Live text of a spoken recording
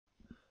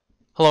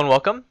Hello and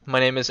welcome. My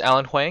name is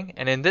Alan Huang,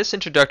 and in this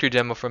introductory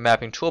demo for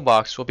Mapping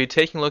Toolbox, we'll be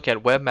taking a look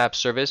at Web Map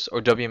Service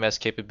or WMS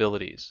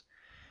capabilities.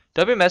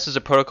 WMS is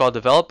a protocol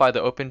developed by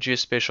the Open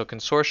Geospatial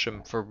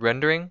Consortium for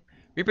rendering,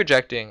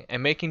 reprojecting,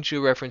 and making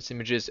georeferenced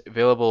images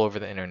available over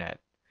the internet.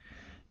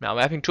 Now,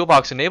 Mapping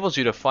Toolbox enables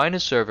you to find a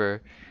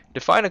server,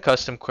 define a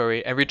custom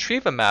query, and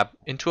retrieve a map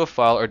into a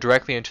file or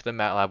directly into the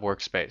MATLAB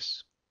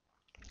workspace.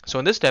 So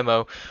in this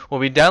demo, we'll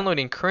be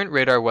downloading current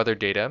radar weather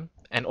data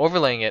and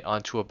overlaying it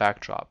onto a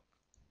backdrop.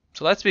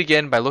 So let's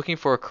begin by looking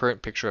for a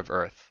current picture of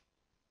Earth.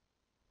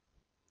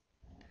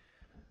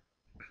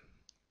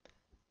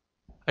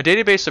 A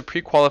database of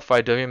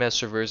pre-qualified WMS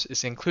servers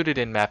is included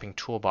in Mapping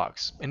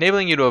Toolbox,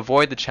 enabling you to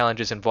avoid the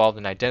challenges involved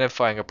in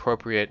identifying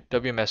appropriate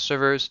WMS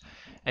servers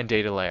and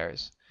data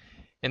layers.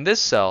 In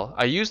this cell,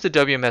 I use the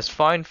WMS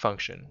find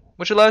function,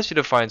 which allows you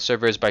to find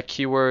servers by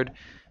keyword,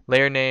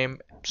 layer name,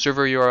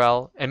 server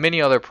URL, and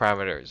many other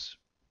parameters.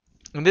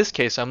 In this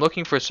case, I'm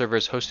looking for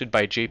servers hosted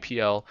by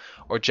JPL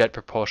or Jet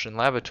Propulsion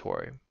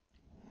Laboratory.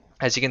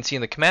 As you can see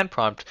in the command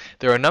prompt,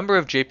 there are a number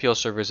of JPL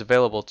servers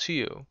available to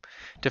you.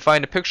 To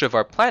find a picture of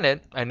our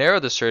planet, I narrow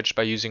the search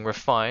by using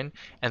refine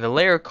and the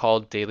layer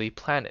called daily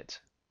planet.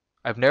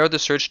 I've narrowed the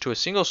search to a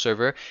single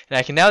server, and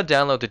I can now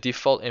download the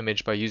default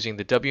image by using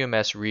the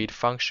WMS read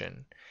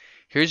function.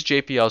 Here's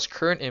JPL's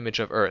current image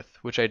of Earth,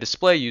 which I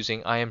display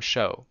using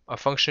IMShow, a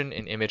function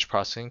in Image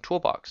Processing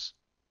Toolbox.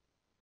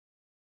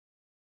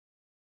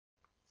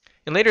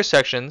 In later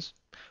sections,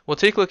 we'll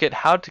take a look at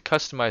how to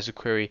customize a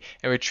query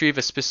and retrieve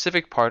a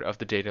specific part of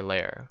the data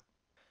layer.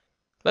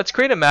 Let's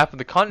create a map of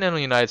the continental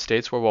United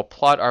States where we'll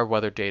plot our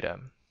weather data.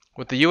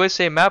 With the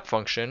USA map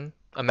function,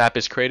 a map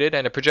is created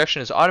and a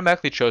projection is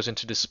automatically chosen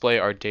to display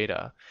our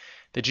data.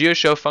 The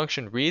GeoShow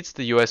function reads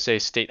the USA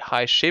state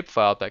high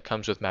shapefile that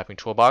comes with Mapping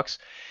Toolbox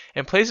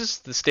and places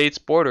the state's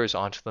borders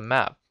onto the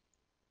map.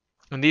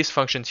 In these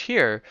functions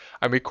here,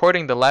 I'm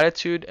recording the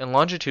latitude and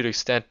longitude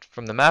extent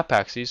from the map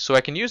axes so I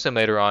can use them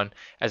later on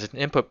as an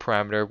input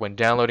parameter when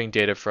downloading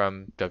data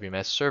from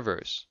WMS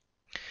servers.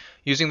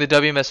 Using the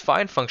WMS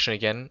find function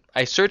again,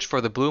 I search for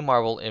the blue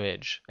marble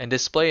image and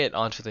display it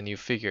onto the new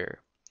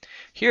figure.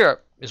 Here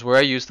is where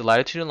I use the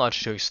latitude and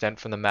longitude extent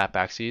from the map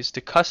axes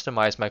to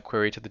customize my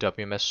query to the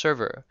WMS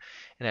server.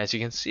 And as you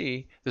can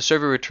see, the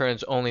server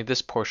returns only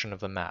this portion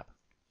of the map.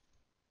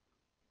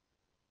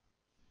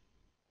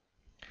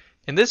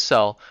 In this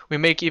cell, we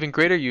make even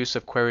greater use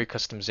of query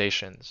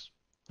customizations.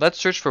 Let's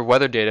search for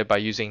weather data by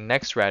using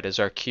NEXRAD as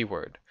our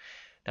keyword.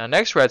 Now,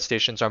 NEXRAD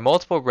stations are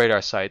multiple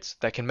radar sites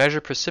that can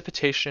measure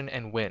precipitation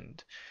and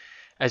wind.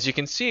 As you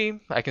can see,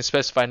 I can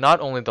specify not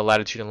only the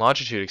latitude and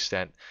longitude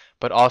extent,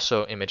 but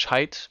also image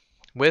height,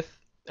 width,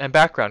 and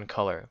background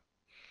color.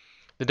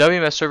 The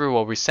WMS server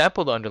will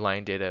resample the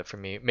underlying data for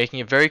me,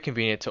 making it very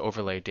convenient to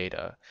overlay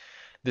data.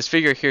 This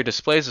figure here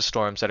displays the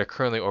storms that are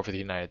currently over the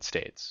United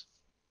States.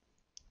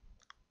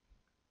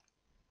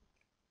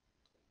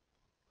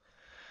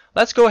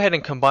 Let's go ahead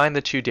and combine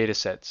the two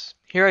datasets.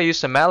 Here I use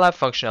some MATLAB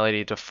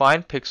functionality to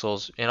find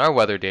pixels in our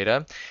weather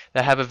data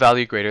that have a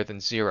value greater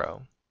than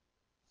 0.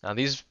 Now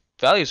these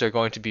values are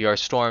going to be our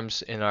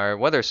storms in our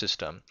weather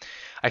system.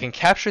 I can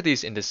capture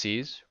these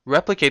indices,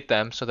 replicate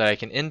them so that I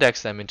can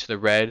index them into the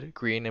red,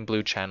 green, and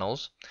blue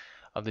channels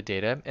of the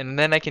data, and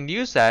then I can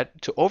use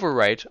that to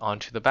overwrite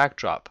onto the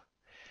backdrop.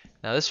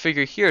 Now this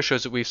figure here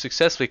shows that we've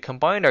successfully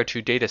combined our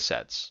two data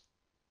sets.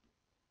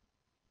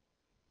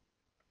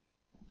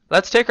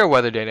 Let's take our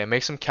weather data and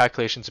make some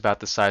calculations about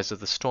the size of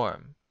the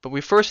storm. But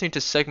we first need to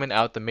segment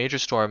out the major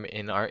storm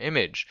in our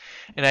image,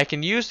 and I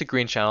can use the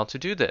green channel to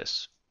do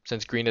this,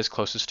 since green is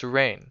closest to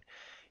rain.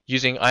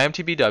 Using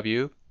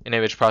IMTBW, an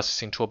image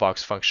processing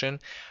toolbox function,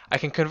 I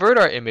can convert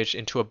our image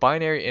into a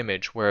binary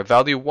image where a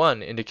value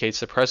 1 indicates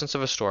the presence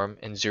of a storm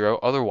and 0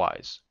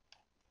 otherwise.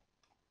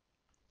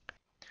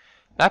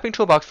 Mapping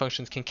toolbox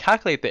functions can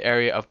calculate the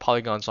area of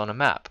polygons on a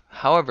map.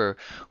 However,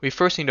 we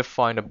first need to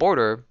find a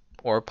border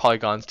or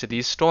polygons to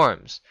these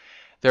storms.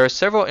 There are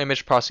several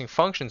image processing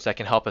functions that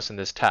can help us in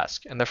this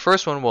task, and the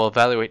first one we'll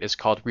evaluate is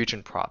called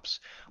region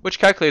props, which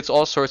calculates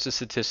all sorts of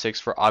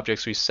statistics for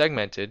objects we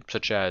segmented,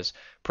 such as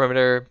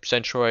perimeter,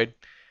 centroid,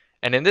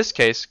 and in this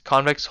case,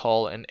 convex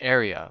hull and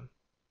area.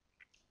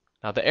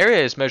 Now the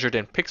area is measured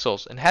in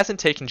pixels and hasn't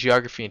taken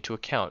geography into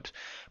account,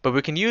 but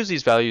we can use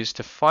these values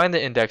to find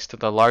the index to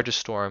the largest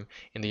storm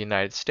in the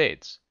United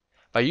States.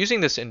 By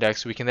using this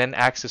index, we can then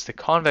access the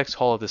convex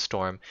hull of the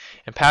storm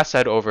and pass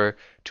that over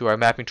to our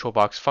Mapping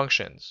Toolbox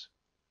functions.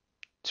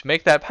 To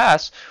make that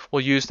pass,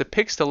 we'll use the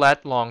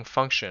pix_to_lat_long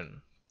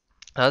function.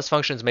 Now this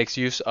function makes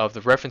use of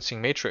the referencing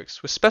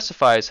matrix, which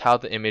specifies how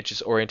the image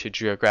is oriented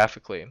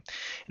geographically.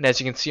 And as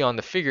you can see on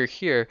the figure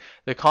here,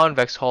 the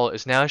convex hull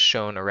is now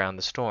shown around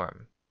the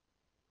storm.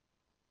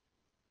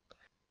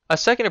 A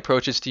second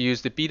approach is to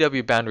use the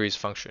BW boundaries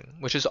function,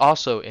 which is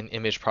also in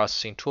Image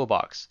Processing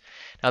Toolbox.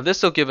 Now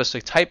this will give us a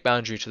type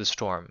boundary to the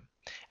storm,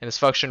 and this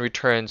function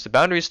returns the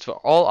boundaries to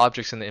all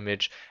objects in the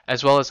image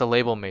as well as a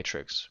label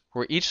matrix,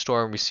 where each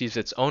storm receives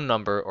its own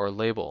number or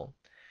label.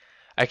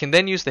 I can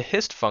then use the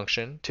hist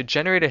function to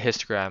generate a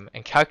histogram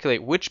and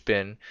calculate which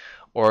bin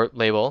or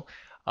label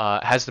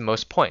has the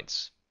most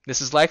points.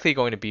 This is likely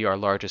going to be our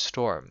largest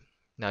storm.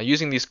 Now,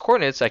 using these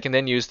coordinates, I can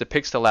then use the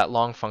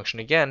pixLat_long function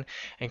again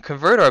and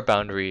convert our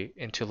boundary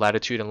into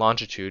latitude and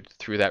longitude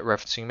through that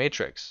referencing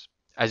matrix.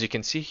 As you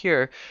can see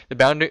here, the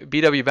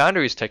BW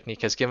boundaries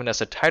technique has given us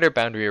a tighter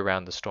boundary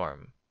around the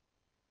storm.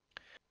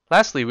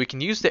 Lastly, we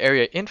can use the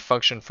area int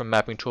function from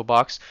Mapping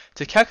Toolbox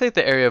to calculate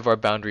the area of our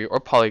boundary or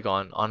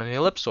polygon on an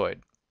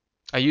ellipsoid.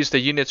 I use the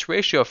units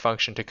ratio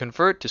function to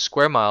convert to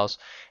square miles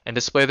and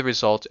display the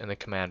result in the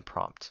command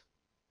prompt.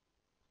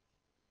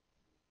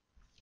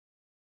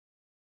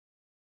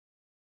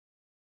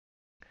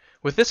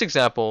 With this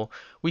example,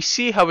 we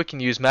see how we can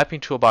use Mapping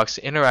Toolbox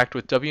to interact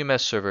with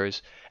WMS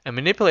servers and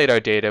manipulate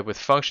our data with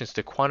functions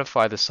to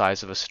quantify the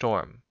size of a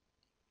storm.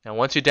 Now,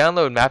 once you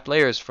download map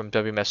layers from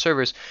WMS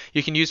servers,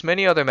 you can use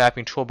many other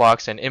Mapping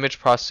Toolbox and image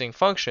processing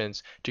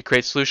functions to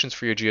create solutions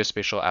for your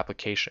geospatial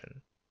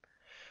application.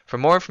 For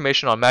more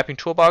information on Mapping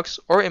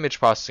Toolbox or Image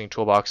Processing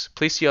Toolbox,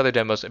 please see other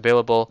demos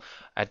available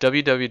at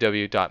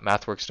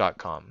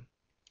www.mathworks.com.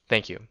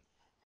 Thank you.